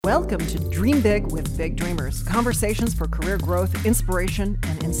Welcome to Dream Big with Big Dreamers, conversations for career growth, inspiration,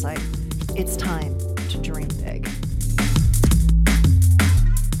 and insight. It's time to dream big.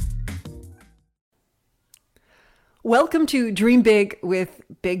 Welcome to Dream Big with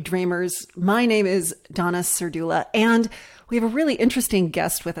Big Dreamers. My name is Donna Serdula, and we have a really interesting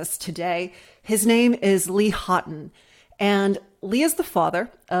guest with us today. His name is Lee Haughton, and Lee is the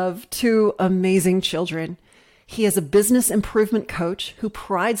father of two amazing children. He is a business improvement coach who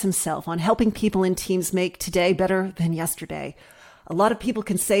prides himself on helping people and teams make today better than yesterday. A lot of people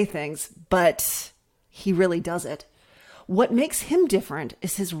can say things, but he really does it. What makes him different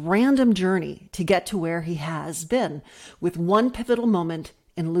is his random journey to get to where he has been, with one pivotal moment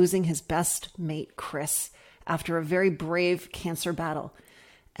in losing his best mate, Chris, after a very brave cancer battle.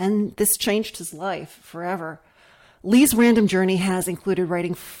 And this changed his life forever. Lee's random journey has included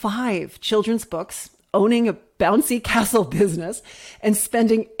writing 5 children's books, owning a bouncy castle business, and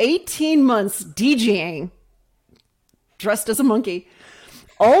spending 18 months DJing, dressed as a monkey.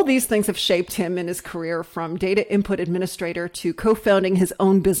 All these things have shaped him in his career, from data input administrator to co-founding his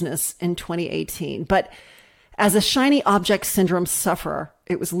own business in 2018. But as a shiny object syndrome sufferer,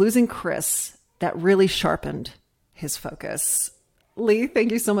 it was losing Chris that really sharpened his focus. Lee,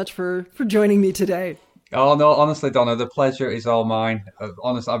 thank you so much for joining me today. Oh no, honestly, Donna, the pleasure is all mine.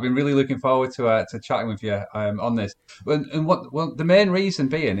 Honestly, I've been really looking forward to chatting with you on this. And the main reason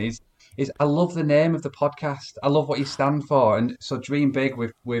being is I love the name of the podcast. I love what you stand for, and so Dream Big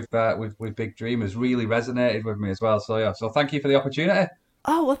with Big Dreamers really resonated with me as well. So yeah, so thank you for the opportunity.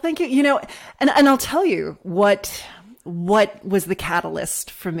 Oh well, thank you. You know, and I'll tell you what was the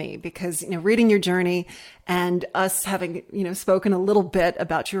catalyst for me, because reading your journey and us having spoken a little bit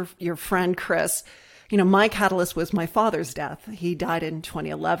about your friend Chris. My catalyst was my father's death. He died in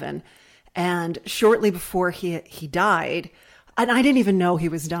 2011. And shortly before he died, and I didn't even know he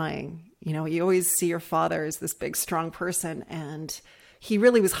was dying. You always see your father as this big, strong person. And he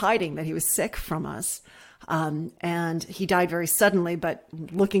really was hiding that he was sick from us. And he died very suddenly. But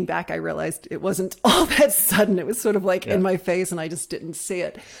looking back, I realized it wasn't all that sudden. It was sort of like in my face, and I just didn't see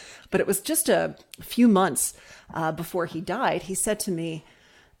it. But it was just a few months before he died. He said to me,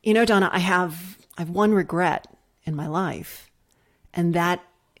 Donna, I have one regret in my life, and that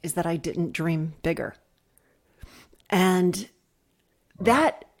is that I didn't dream bigger. And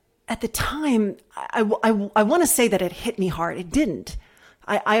that, at the time, I want to say that it hit me hard. It didn't.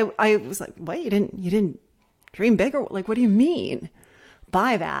 I was like, wait, you didn't dream bigger? Like, what do you mean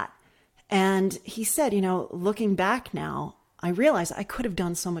by that? And he said, looking back now, I realize I could have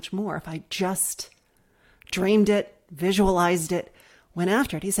done so much more if I just dreamed it, visualized it, went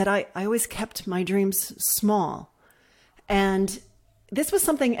after it. He said, I always kept my dreams small. And this was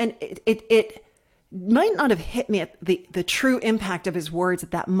something, and it might not have hit me at the true impact of his words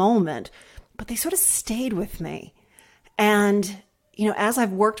at that moment, but they sort of stayed with me. And, as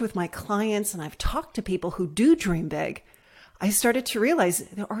I've worked with my clients and I've talked to people who do dream big, I started to realize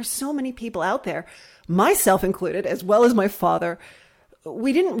there are so many people out there, myself included, as well as my father.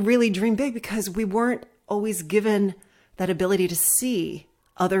 We didn't really dream big because we weren't always given that ability to see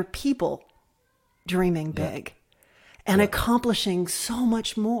other people dreaming big and accomplishing so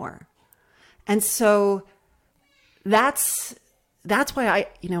much more. And so that's why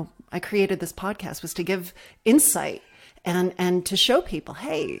I created this podcast, was to give insight and to show people,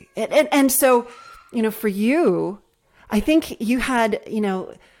 hey, and so, for you, I think you had,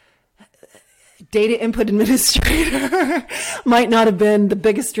 data input administrator might not have been the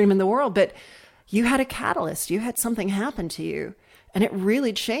biggest dream in the world, but you had a catalyst. You had something happen to you, and it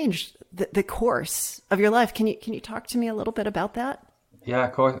really changed the course of your life. Can you talk to me a little bit about that? Yeah,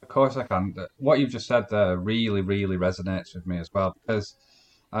 of course I can. What you've just said there really, really resonates with me as well, because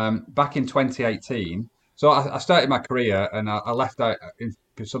back in 2018, so I started my career and I left out.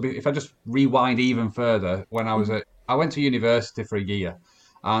 So if I just rewind even further, when I went to university for a year.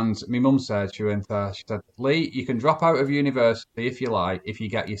 And my mum said, she said, Lee, you can drop out of university if you like, if you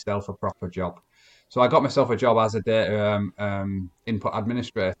get yourself a proper job. So I got myself a job as a data input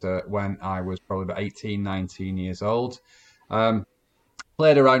administrator when I was probably about 18, 19 years old.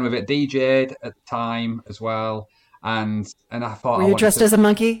 Played around with it, DJ'd at the time as well. And I thought... Were you dressed as a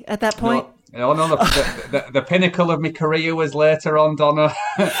monkey at that point? No, the pinnacle of my career was later on, Donna.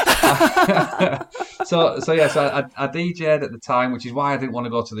 So I DJ'd at the time, which is why I didn't want to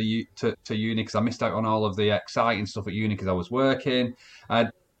go to uni, because I missed out on all of the exciting stuff at uni because I was working.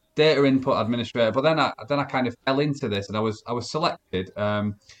 Data input administrator, but then I kind of fell into this, and I was selected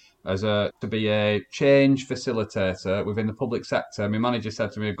to be a change facilitator within the public sector. My manager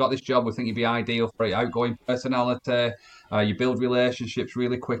said to me, "I've got this job. We think you'd be ideal for it. Outgoing personality. You build relationships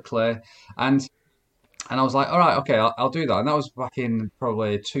really quickly." And I was like, "All right, okay, I'll do that." And that was back in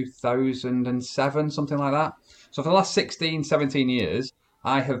probably 2007, something like that. So for the last 16, 17 years,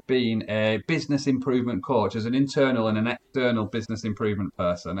 I have been a business improvement coach as an internal and an external business improvement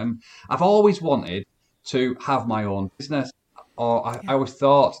person. And I've always wanted to have my own business, or I Yeah. always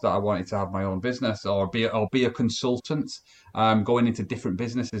thought that I wanted to have my own business or be a consultant, going into different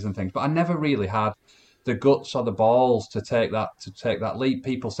businesses and things. But I never really had the guts or the balls to take that leap.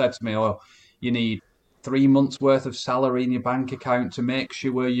 People said to me, "Oh, you need 3 months worth of salary in your bank account to make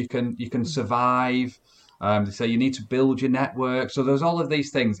sure you can survive." They say you need to build your network. So there's all of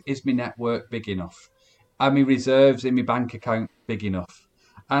these things. Is my network big enough? Are my reserves in my bank account big enough?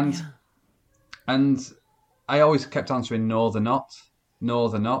 And Yeah. and I always kept answering no, they're not, no,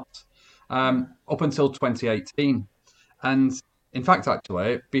 they're not, up until 2018. And in fact,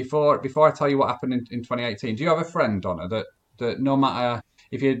 actually, before I tell you what happened in 2018, do you have a friend, Donna, that no matter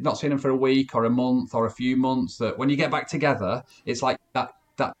if you're not seen them for a week or a month or a few months, that when you get back together, it's like that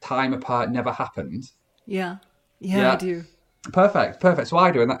time apart never happened? Yeah. Yeah, I Yeah, do. perfect. So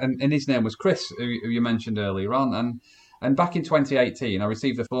I do, and his name was Chris, who you mentioned earlier on, and back in 2018, I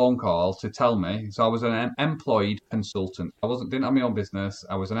received a phone call to tell me. So I was an employed consultant. I wasn't didn't have my own business.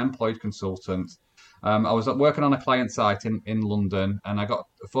 I was an employed consultant. I was working on a client site in London, and I got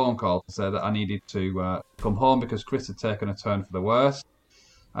a phone call to say that I needed to come home because Chris had taken a turn for the worse.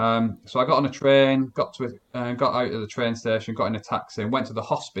 So I got on a train, got out of the train station, got in a taxi, and went to the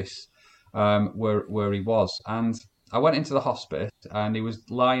hospice where he was. And I went into the hospice, and he was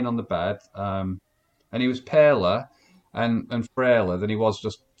lying on the bed, and he was paler and frailer than he was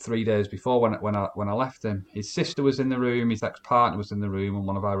just 3 days before when I left him. His sister was in the room, his ex partner was in the room, and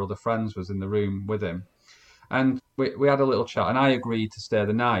one of our other friends was in the room with him. And we had a little chat, and I agreed to stay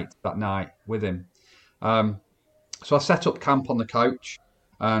that night with him. So I set up camp on the couch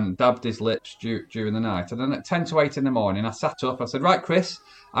and dabbed his lips during the night. And then at 10 to 8 in the morning, I sat up. I said, "Right, Chris,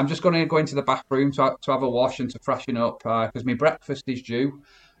 I'm just going to go into the bathroom to have a wash and to freshen up because my breakfast is due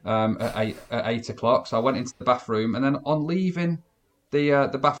at 8 o'clock." So I went into the bathroom. And then on leaving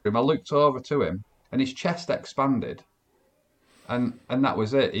the bathroom, I looked over to him and his chest expanded. And that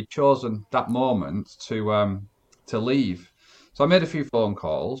was it. He'd chosen that moment to leave. So I made a few phone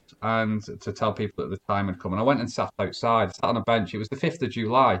calls and to tell people that the time had come. And I went and sat outside, sat on a bench. It was the 5th of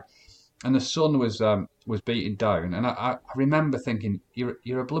July, and the sun was beating down. And I remember thinking,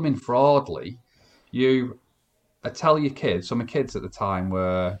 you're a blooming fraud, Lee. You I tell your kids. So my kids at the time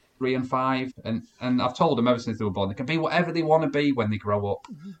were 3 and 5, and I've told them ever since they were born they can be whatever they want to be when they grow up,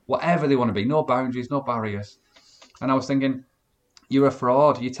 whatever they want to be. No boundaries, no barriers. And I was thinking, you're a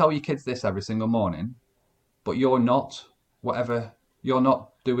fraud. You tell your kids this every single morning, but you're not whatever you're not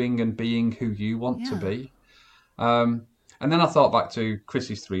doing and being who you want to Yeah. be. And then I thought back to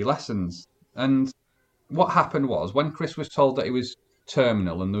Chris's 3 lessons. And what happened was when Chris was told that he was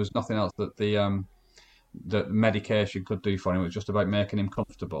terminal and there was nothing else that medication could do for him, it was just about making him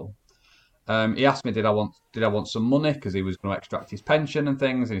comfortable. He asked me, did I want some money because he was going to extract his pension and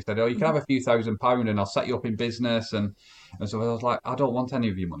things, and he said, "Oh, you can have a few £1,000 and I'll set you up in business." And so I was like, "I don't want any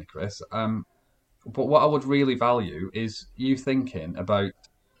of your money, Chris. But what I would really value is you thinking about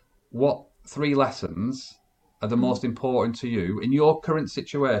what 3 lessons are the most important to you in your current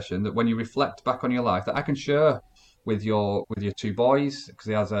situation, that when you reflect back on your life that I can share with your 2 boys, because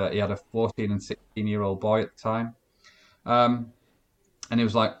he had a 14 and 16-year-old boy at the time." And he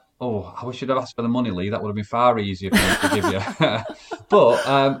was like, "Oh, I wish you'd have asked for the money, Lee. That would have been far easier for me to give you." But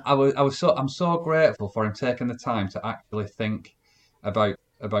I'm so grateful for him taking the time to actually think about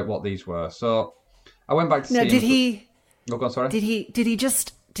what these were. So I went back to Now, see him. Oh, go on, sorry. did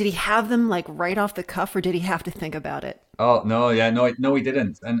he have them like right off the cuff, or did he have to think about it? Oh no, yeah, no, he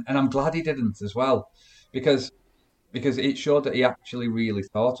didn't, and I'm glad he didn't as well, because it showed that he actually really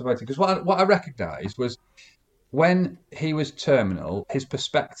thought about it. Because what I recognised was when he was terminal, his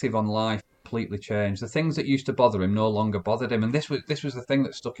perspective on life completely changed. The things that used to bother him no longer bothered him, and this was the thing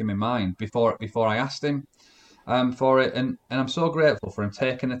that stuck in my mind before I asked him for it, and I'm so grateful for him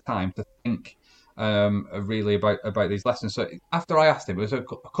taking the time to think really about these lessons. So after I asked him, it was a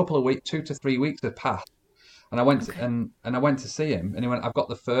couple of weeks, 2 to 3 weeks had passed, and Okay. I went to see him, and he went, "I've got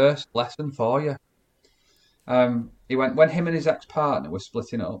the first lesson for you." He went, when him and his ex-partner were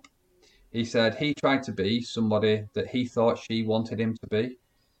splitting up, he said he tried to be somebody that he thought she wanted him to be.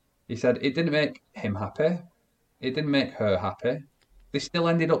 He said it didn't make him happy. It didn't make her happy. They still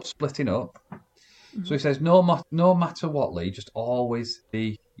ended up splitting up. So he says, no matter what, Lee, just always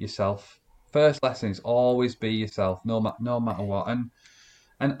be yourself. First lesson is always be yourself, no matter what.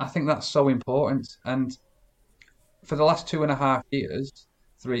 And I think that's so important. And for the last 2.5 years,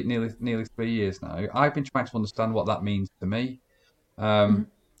 nearly 3 years now, I've been trying to understand what that means to me. Mm-hmm.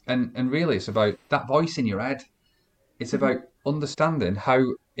 And really, it's about that voice in your head. It's Mm-hmm. about understanding how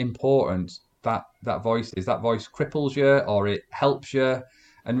important that voice is. That voice cripples you or it helps you.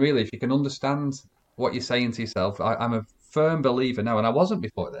 And really, if you can understand what you're saying to yourself, I'm a firm believer now, and I wasn't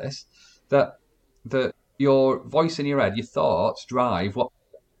before this, that your voice in your head, your thoughts drive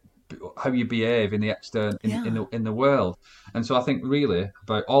how you behave in the external Yeah. in the world. And so I think really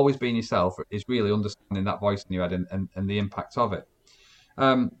about always being yourself is really understanding that voice in your head and the impact of it.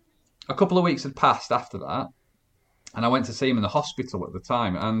 Um, a couple of weeks had passed after that, and I went to see him in the hospital at the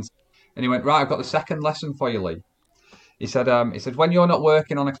time, and he went, right, I've got the second lesson for you, Lee. He said, when you're not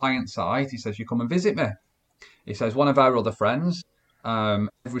working on a client site, he says, you come and visit me. He says, one of our other friends,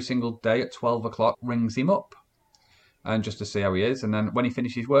 every single day at 12 o'clock rings him up and just to see how he is. And then when he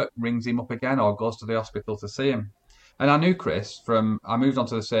finishes work, rings him up again or goes to the hospital to see him. And I knew Chris I moved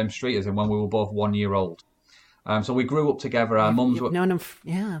onto the same street as him when we were both 1 year old. So we grew up together. Our mums You've were, known him,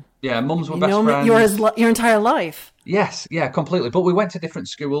 yeah, mums were you best know him friends. your entire life. Yes, yeah, completely. But we went to different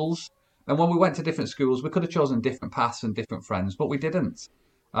schools. And when we went to different schools, we could have chosen different paths and different friends, but we didn't.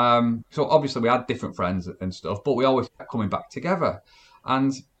 So obviously we had different friends and stuff, but we always kept coming back together.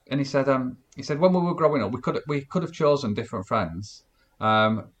 And and he said when we were growing up, we could have chosen different friends,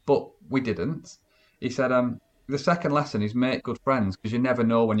 but we didn't. He said the second lesson is make good friends because you never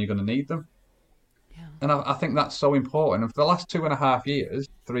know when you're going to need them. Yeah. And I think that's so important. And for the last 2.5 years,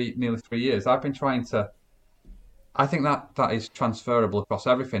 nearly 3 years, I've been trying to. I think that is transferable across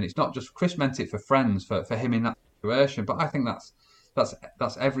everything. It's not just Chris meant it for friends, for him in that situation, but I think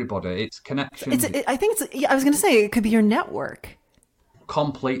that's everybody. It's connections. I think it's. Yeah, I was going to say it could be your network.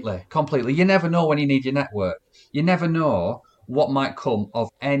 Completely. You never know when you need your network. You never know what might come of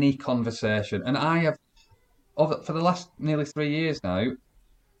any conversation. And I have, for the last nearly 3 years now,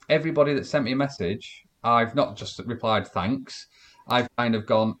 everybody that sent me a message, I've not just replied thanks. I've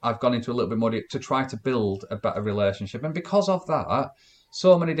gone into a little bit more to try to build a better relationship. And because of that,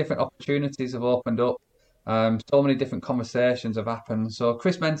 so many different opportunities have opened up. So many different conversations have happened. So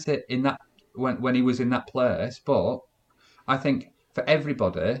Chris meant it in that when he was in that place, but I think for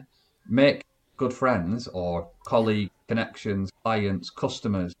everybody, make good friends or colleague connections, clients,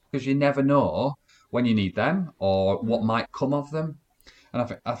 customers, because you never know when you need them or what might come of them.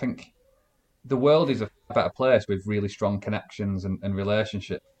 And I think the world is a better place with really strong connections and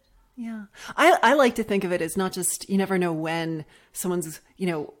relationships. Yeah. I like to think of it as not just, you never know when someone's,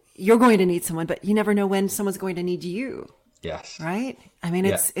 you're going to need someone, but you never know when someone's going to need you. Yes. Right? I mean,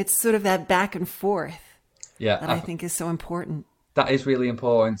 Yeah. it's sort of that back and forth Yeah. that I think is so important. That is really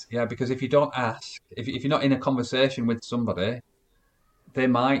important. Yeah, because if you don't ask, if you're not in a conversation with somebody, they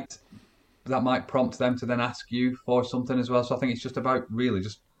might that might prompt them to then ask you for something as well. So I think it's just about really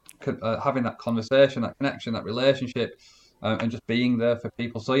just having that conversation, that connection, that relationship, and just being there for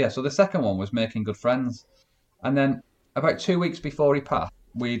people. So yeah, so the second one was making good friends, and then about 2 weeks before he passed,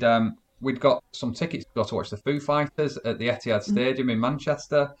 we'd got some tickets to go to watch the Foo Fighters at the Etihad Stadium in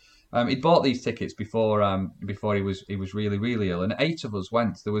Manchester. He'd bought these tickets before he was really really ill, and 8 of us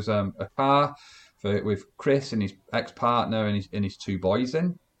went. There was a car with Chris and his ex partner and his two boys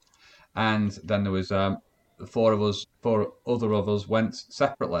in, and then there was four other of us went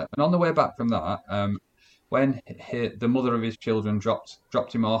separately. And on the way back from that, when the mother of his children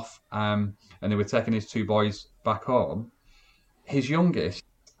dropped him off, and they were taking his two boys back home, his youngest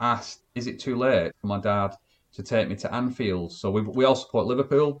asked, "Is it too late for my dad to take me to Anfield?" So we all support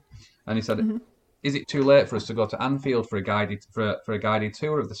Liverpool, and he said, "Is it too late for us to go to Anfield for a guided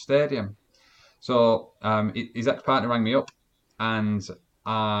tour of the stadium?" So his ex partner rang me up, and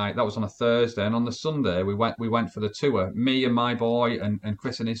that was on a Thursday, and on the Sunday we went for the tour. Me and my boy and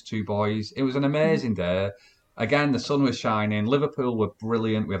Chris and his two boys. It was an amazing day. Again, the sun was shining. Liverpool were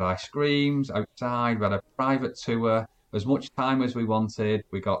brilliant. We had ice creams outside. We had a private tour. As much time as we wanted.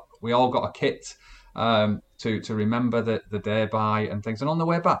 We all got a kit to remember the day by and things. And on the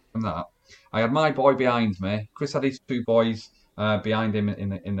way back from that, I had my boy behind me. Chris had his two boys behind him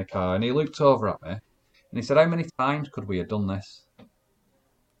in the car, and he looked over at me and he said, "How many times could we have done this?"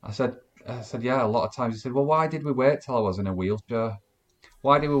 I said, "Yeah, a lot of times." He said, "Well, why did we wait till I was in a wheelchair?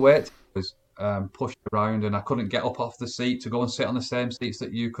 Why did we wait till I was pushed around and I couldn't get up off the seat to go and sit on the same seats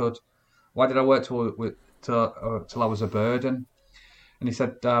that you could? Why did I wait till I was a burden?" And he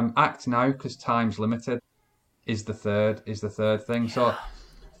said, "Act now because time's limited is the third thing." So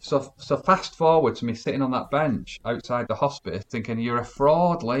So fast forward to me sitting on that bench outside the hospice, thinking you're a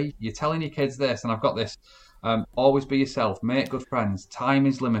fraud, Lee. You're telling your kids this, and I've got this. Always be yourself, make good friends. Time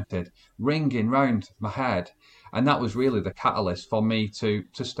is limited. Ringing round my head, and that was really the catalyst for me to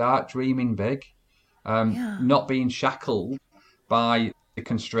start dreaming big, Yeah. not being shackled by the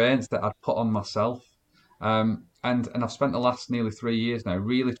constraints that I'd put on myself. And I've spent the last nearly 3 years now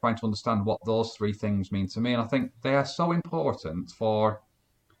really trying to understand what those three things mean to me, and I think they are so important for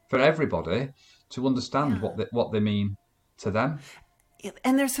everybody to understand Yeah. what they mean to them.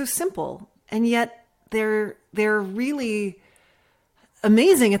 And they're so simple, and yet they're really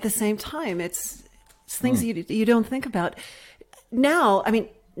amazing at the same time. It's things you don't think about. Now, I mean,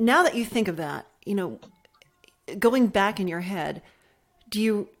 now that you think of that, going back in your head,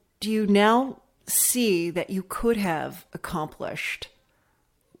 do you now see that you could have accomplished,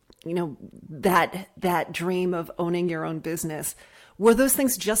 that dream of owning your own business? Were those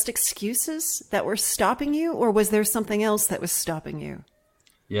things just excuses that were stopping you, or was there something else that was stopping you?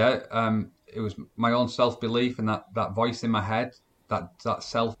 Yeah, it was my own self belief and that voice in my head, that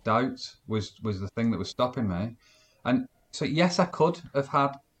self doubt was the thing that was stopping me. And so yes, I could have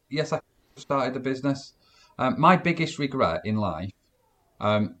had yes, I could have started a business. My biggest regret in life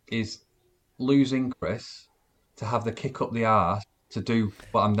is losing Chris to have the kick up the arse to do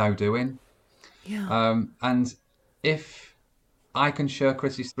what I'm now doing. Yeah. And if I can share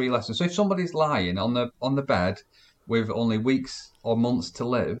Chris's three lessons, so if somebody's lying on the bed with only weeks or months to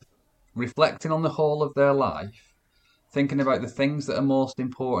live, reflecting on the whole of their life, thinking about the things that are most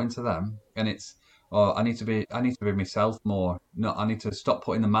important to them, and it's oh, I need to be myself more. No, I need to stop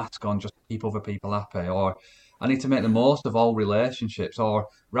putting the mask on just to keep other people happy, or I need to make the most of all relationships, or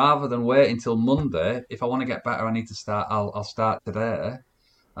rather than wait until Monday, if I want to get better, I need to start. I'll start today.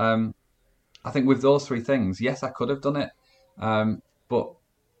 Um, I think with those three things, yes, I could have done it, but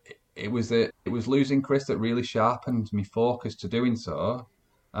it was losing Chris that really sharpened me focus to doing so.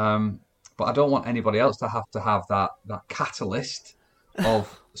 But I don't want anybody else to have that catalyst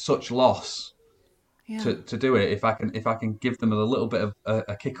of such loss Yeah. to do it. If I can give them a little bit of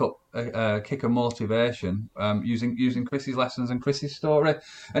a kick up a kick of motivation, using Chris's lessons and Chris's story.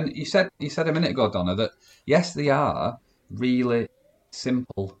 And you said a minute ago, Donna, that yes, they are really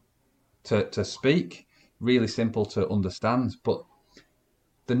simple to speak, really simple to understand, but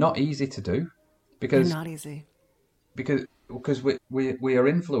they're not easy to do They're because not easy. we are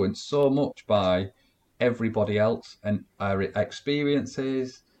influenced so much by everybody else and our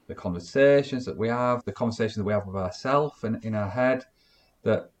experiences, the conversations that we have, the conversations that we have with ourselves and in our head,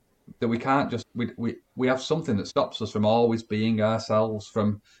 that we can't just we have something that stops us from always being ourselves,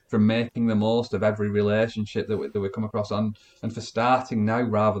 from making the most of every relationship that we come across on, and for starting now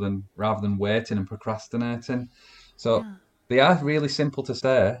rather than waiting and procrastinating. So Yeah. they are really simple to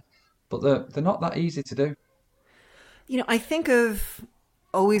say, but they're not that easy to do. I think of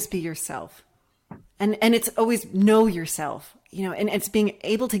always be yourself. And it's always know yourself, and it's being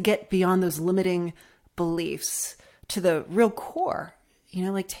able to get beyond those limiting beliefs to the real core,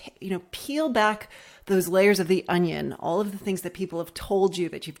 peel back those layers of the onion, all of the things that people have told you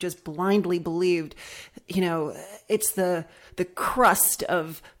that you've just blindly believed. It's the crust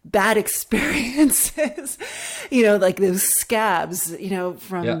of bad experiences, like those scabs, Yeah.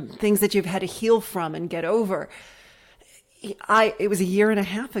 from things that you've had to heal from and get over. It was a year and a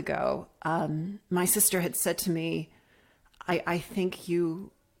half ago. My sister had said to me, I think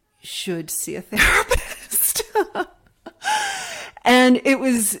you should see a therapist. And it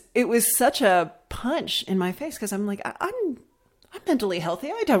was such a punch in my face, because I'm like, I'm mentally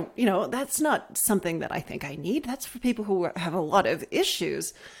healthy. I don't, that's not something that I think I need. That's for people who have a lot of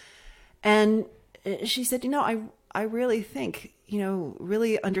issues. And she said, I really think,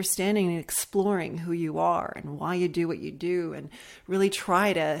 really understanding and exploring who you are and why you do what you do, and really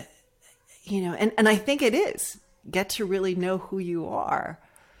try to, and I think it is get to really know who you are.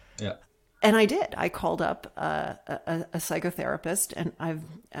 Yeah. And I did. I called up a psychotherapist, and I've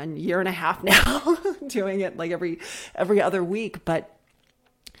a year and a half now doing it like every other week. But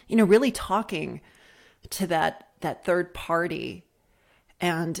really talking to that third party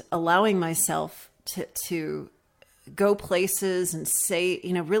and allowing myself to go places and say,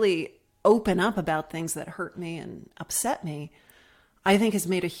 really open up about things that hurt me and upset me, I think has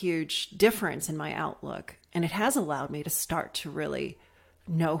made a huge difference in my outlook. And it has allowed me to start to really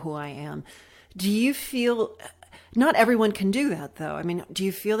know who I am. Do you feel, not everyone can do that though? I mean, do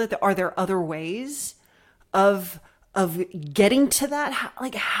you feel that are there other ways of getting to that?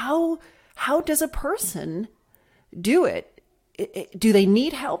 How does a person do it? Do they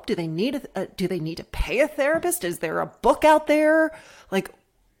need help? Do they need to pay a therapist? Is there a book out there? Like,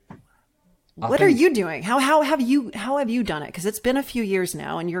 I What are think you doing? How have you done it? Because it's been a few years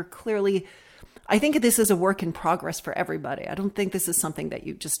now, and you're clearly. I think this is a work in progress for everybody. I don't think this is something that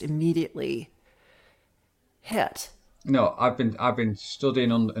you just immediately hit. no, I've been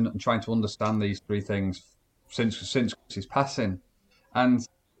studying and trying to understand these three things since his passing, and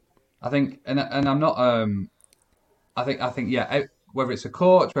I think and I'm not I think yeah, whether it's a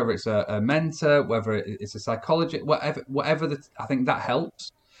coach, whether it's a mentor, whether it's a psychologist, whatever I think that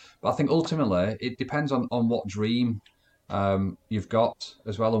helps. But I think ultimately it depends on what dream you've got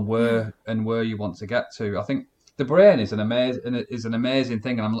as well, Yeah. and where you want to get to. I think the brain is an amazing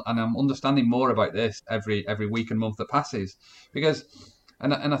thing, and I'm understanding more about this every week and month that passes, because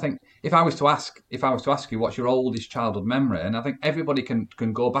and I think if I was to ask you what's your oldest childhood memory, and I think everybody can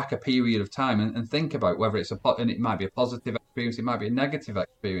go back a period of time and think about whether and it might be a positive experience, it might be a negative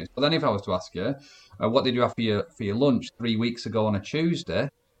experience. But then if I was to ask you, what did you have for your lunch 3 weeks ago on a Tuesday?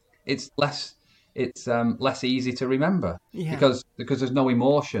 It's less easy to remember Yeah. because there's no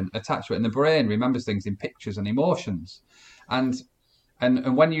emotion attached to it, and the brain remembers things in pictures and emotions, and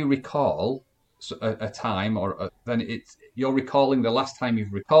and when you recall a time then you're recalling the last time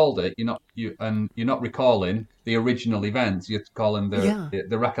you've recalled it. You're not recalling the original events. You're calling Yeah.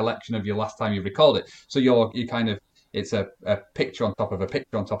 the recollection of your last time you recalled it. So you kind of it's a picture on top of a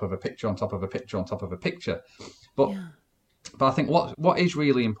picture on top of a picture on top of a picture on top of a picture. But Yeah. I think what is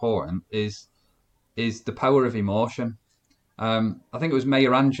really important is the power of emotion. I think it was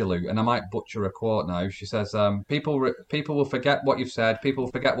Maya Angelou, and I might butcher a quote now. She says, people will forget what you've said, people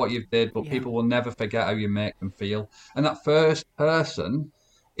will forget what you've did, but Yeah. people will never forget how you make them feel." And that first person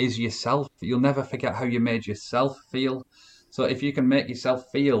is yourself. You'll never forget how you made yourself feel. So if you can make yourself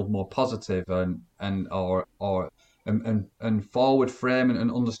feel more positive and forward frame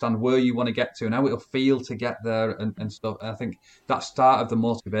and understand where you want to get to and how it'll feel to get there and stuff, I think that's start of the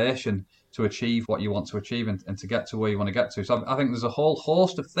motivation to achieve what you want to achieve and to get to where you want to get to. So I think there's a whole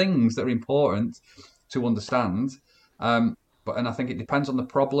host of things that are important to understand. And I think it depends on the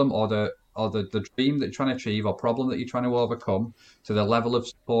problem or the dream that you're trying to achieve or problem that you're trying to overcome to the level of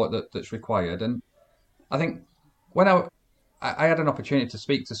support that's required. And I think when I had an opportunity to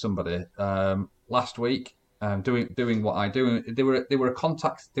speak to somebody last week, doing what I do. They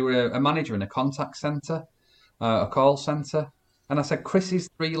were a manager in a contact center, a call center, and I said Chris's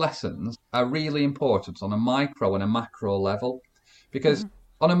three lessons are really important on a micro and a macro level, because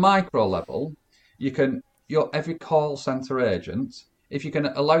on a micro level, you can your every call center agent, if you can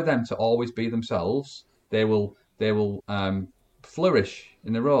allow them to always be themselves, they will flourish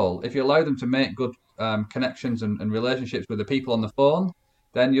in the role. If you allow them to make good connections and relationships with the people on the phone,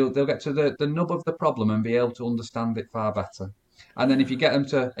 then they'll get to the nub of the problem and be able to understand it far better. And then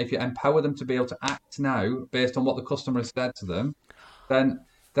Yeah. if you empower them to be able to act now based on what the customer has said to them,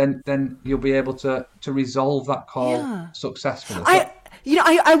 then you'll be able to resolve that call Yeah. successfully. So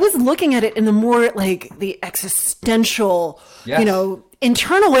I, I was looking at it in the more like the existential, yes,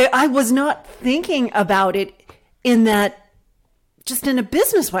 internal way. I was not thinking about it in that, just in a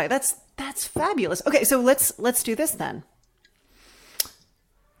business way. That's fabulous. Okay, so let's do this then.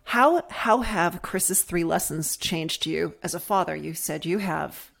 How have Chris's three lessons changed you as a father? You said you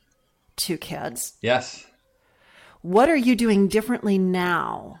have two kids. yes. What are you doing differently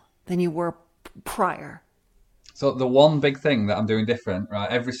now than you were prior? So the one big thing that I'm doing different, right?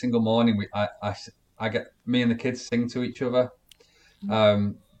 Every single morning, I get me and the kids sing to each other,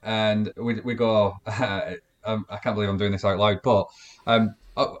 and we go. I can't believe I'm doing this out loud, but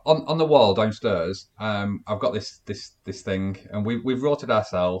on the wall downstairs, I've got this thing, and we've wrote it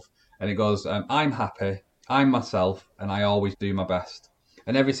ourselves, and it goes, "I'm happy, I'm myself, and I always do my best."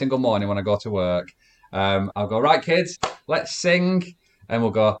 And every single morning when I go to work, I'll go, "Right, kids, let's sing," and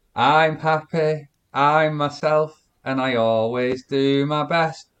we'll go, "I'm happy, I'm myself, and I always do my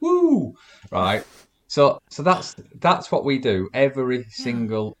best." Woo! Right. So that's what we do every Yeah.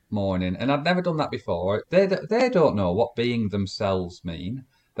 single morning, and I've never done that before. They don't know what being themselves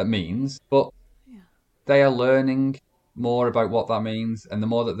means, but Yeah. they are learning more about what that means. And the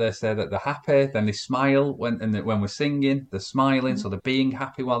more that they say that they're happy, then they smile when we're singing. They're smiling, so they're being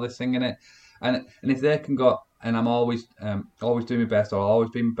happy while they're singing it. And if they can go, and I'm always doing my best, or always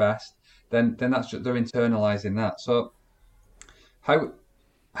being best, then that's just, they're internalizing that. So how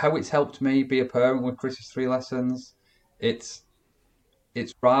it's helped me be a parent with Chris's three lessons, it's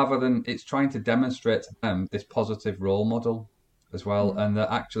it's trying to demonstrate to them this positive role model as well, Mhm. and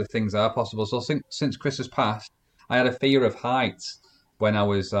that actually things are possible. So since Chris has passed, I had a fear of heights when I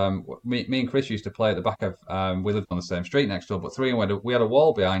was me and Chris used to play at the back of we lived on the same street next door, but we had a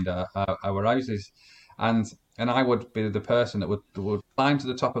wall behind our houses, and and I would be the person that would climb to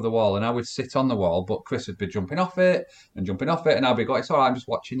the top of the wall, and I would sit on the wall, but Chris would be jumping off it and jumping off it, and I'd be going, "It's all right, I'm just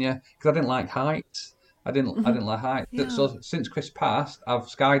watching you," because I didn't like heights. I didn't like heights. Yeah. So since Chris passed, I've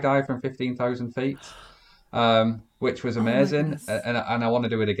skydived from 15,000 feet, which was Oh my amazing, goodness. and I want to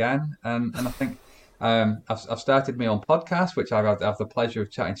do it again. And I think I've started my own podcast, which have the pleasure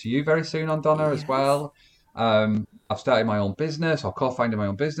of chatting to you very soon on, Donna, as Yes. well. I've started my own business, or co-founded my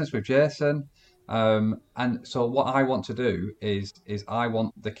own business with Jason. And so what I want to do is I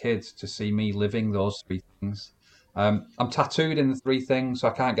want the kids to see me living those three things. I'm tattooed in the three things, so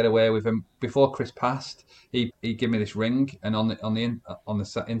I can't get away with them. Before Chris passed, he gave me this ring, and on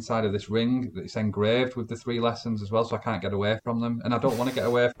the inside of this ring, it's engraved with the three lessons as well. So I can't get away from them, and I don't want to get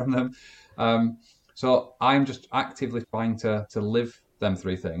away from them. Um, so I'm just actively trying to live them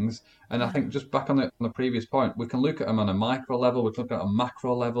three things. And I Yeah. think just back on the previous point, we can look at them on a micro level, we can look at them on a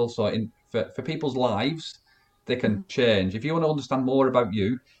macro level. So for people's lives, they can Mhm. change. If you want to understand more about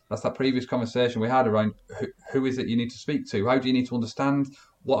you, that's that previous conversation we had around who is it you need to speak to? How do you need to understand?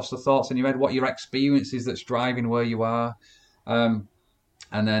 What's the thoughts in your head? What are your experiences that's driving where you are? Um,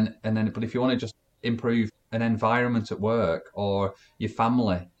 but if you want to just improve an environment at work or your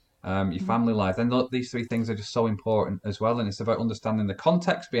Mhm. family life, then these three things are just so important as well. And it's about understanding the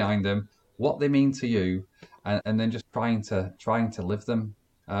context behind them, what they mean to you, and then just trying to live them.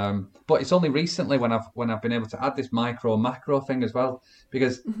 But it's only recently when I've been able to add this micro macro thing as well,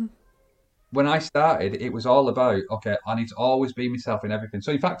 because Mhm. when I started, it was all about, okay, I need to always be myself in everything.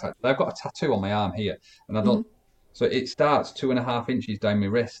 So in fact, I've got a tattoo on my arm here, and I Mhm. don't. So it starts 2.5 inches down my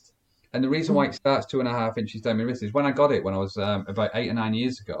wrist, and the reason why Mhm. it starts 2.5 inches down my wrist is when I got it when I was about 8 or 9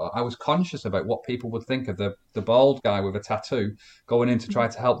 years ago. I was conscious about what people would think of the bald guy with a tattoo going in to try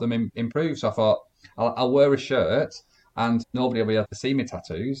to help them improve. So I thought I'll wear a shirt, and nobody will be able to see my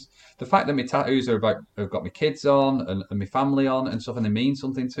tattoos. The fact that my tattoos are about have got my kids on and my family on and stuff, and they mean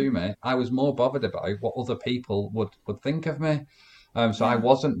something to Mhm. me, I was more bothered about what other people would think of me. So I Yeah.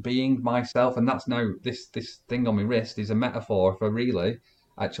 wasn't being myself, and that's now this thing on my wrist is a metaphor for really.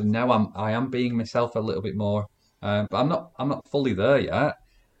 Actually, now I am being myself a little bit more, but I'm not fully there yet.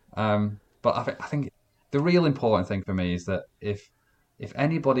 But I think the real important thing for me is that if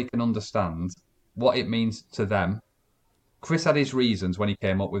anybody can understand what it means to them. Chris had his reasons when he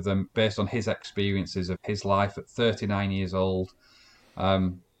came up with them based on his experiences of his life at 39 years old.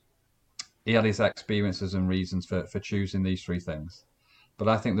 Um, he had his experiences and reasons for choosing these three things. But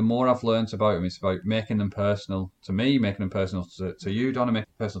I think the more I've learned about him, it's about making them personal to me, making them personal to you, Donna,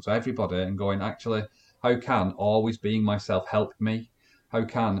 making them personal to everybody, and going, actually, how can always being myself help me? How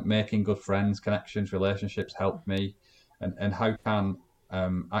can making good friends, connections, relationships help me? And how can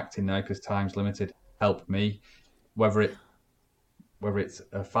acting now because time's limited help me? Whether it whether it's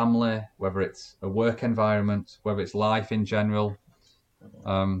a family, whether it's a work environment, whether it's life in general.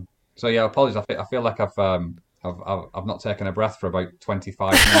 So yeah, apologies. I feel like I've not taken a breath for about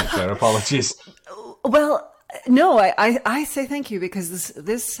 25 minutes there. Apologies. Well, no, I say thank you because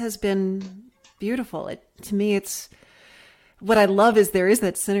this has been beautiful. To me, it's what I love is there is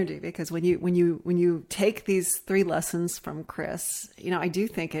that synergy because when you take these three lessons from Chris, I do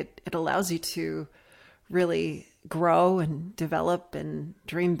think it allows you to really grow and develop and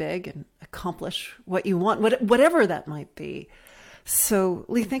dream big and accomplish what you want, whatever that might be. So,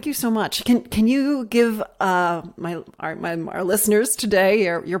 Lee, thank you so much. Can you give our listeners today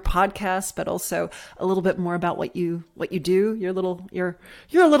your podcast, but also a little bit more about what you do, your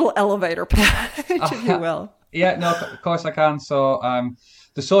little elevator pitch, if you will. Yeah, no, of course I can. So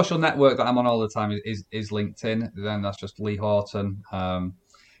the social network that I'm on all the time is LinkedIn. Then that's just Lee Horton.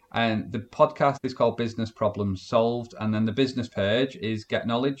 And the podcast is called Business Problems Solved. And then the business page is Get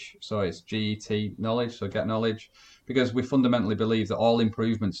Knowledge. So it's GET Knowledge. So Get Knowledge. Because we fundamentally believe that all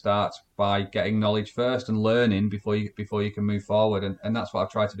improvement starts by getting knowledge first and learning before you can move forward. And that's what I've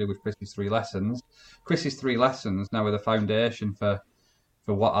tried to do with Chris's three lessons. Chris's three lessons now are the foundation for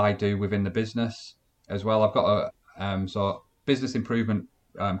what I do within the business as well. I've got so business improvement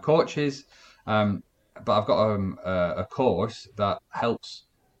coaches, um, but I've got a course that helps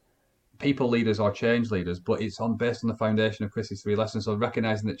people leaders or change leaders, but it's based on the foundation of Chris's three lessons. So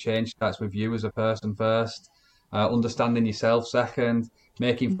recognizing that change starts with you as a person first, understanding yourself second,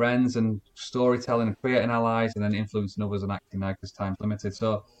 making friends and storytelling and creating allies, and then influencing others and acting now because time's limited.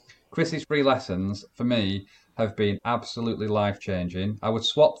 So Chris's three lessons for me have been absolutely life changing. I would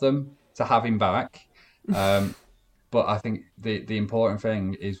swap them to have him back. Um, but I think the important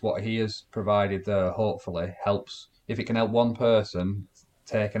thing is what he has provided there, hopefully, helps. If it can help one person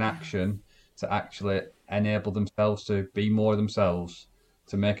take an Yeah. action to actually enable themselves to be more themselves,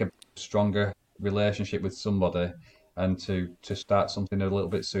 to make a stronger relationship with somebody and to start something a little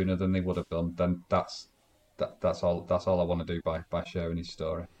bit sooner than they would have done, then that's all I want to do by sharing his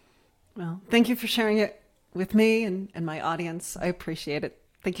story. Well, thank you for sharing it with me and my audience. I appreciate it.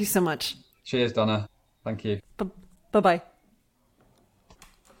 Thank you so much. Cheers, Donna. Thank you. Bye-bye.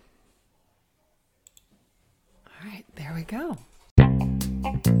 All right, there we go.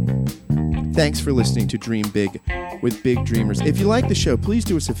 Thanks for listening to Dream Big with Big Dreamers. If you like the show, please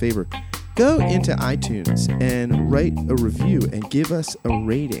do us a favor. Go into iTunes and write a review and give us a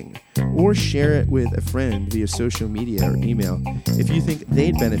rating, or share it with a friend via social media or email if you think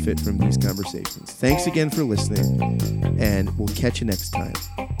they'd benefit from these conversations. Thanks again for listening, and we'll catch you next time.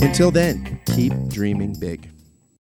 Until then, keep dreaming big.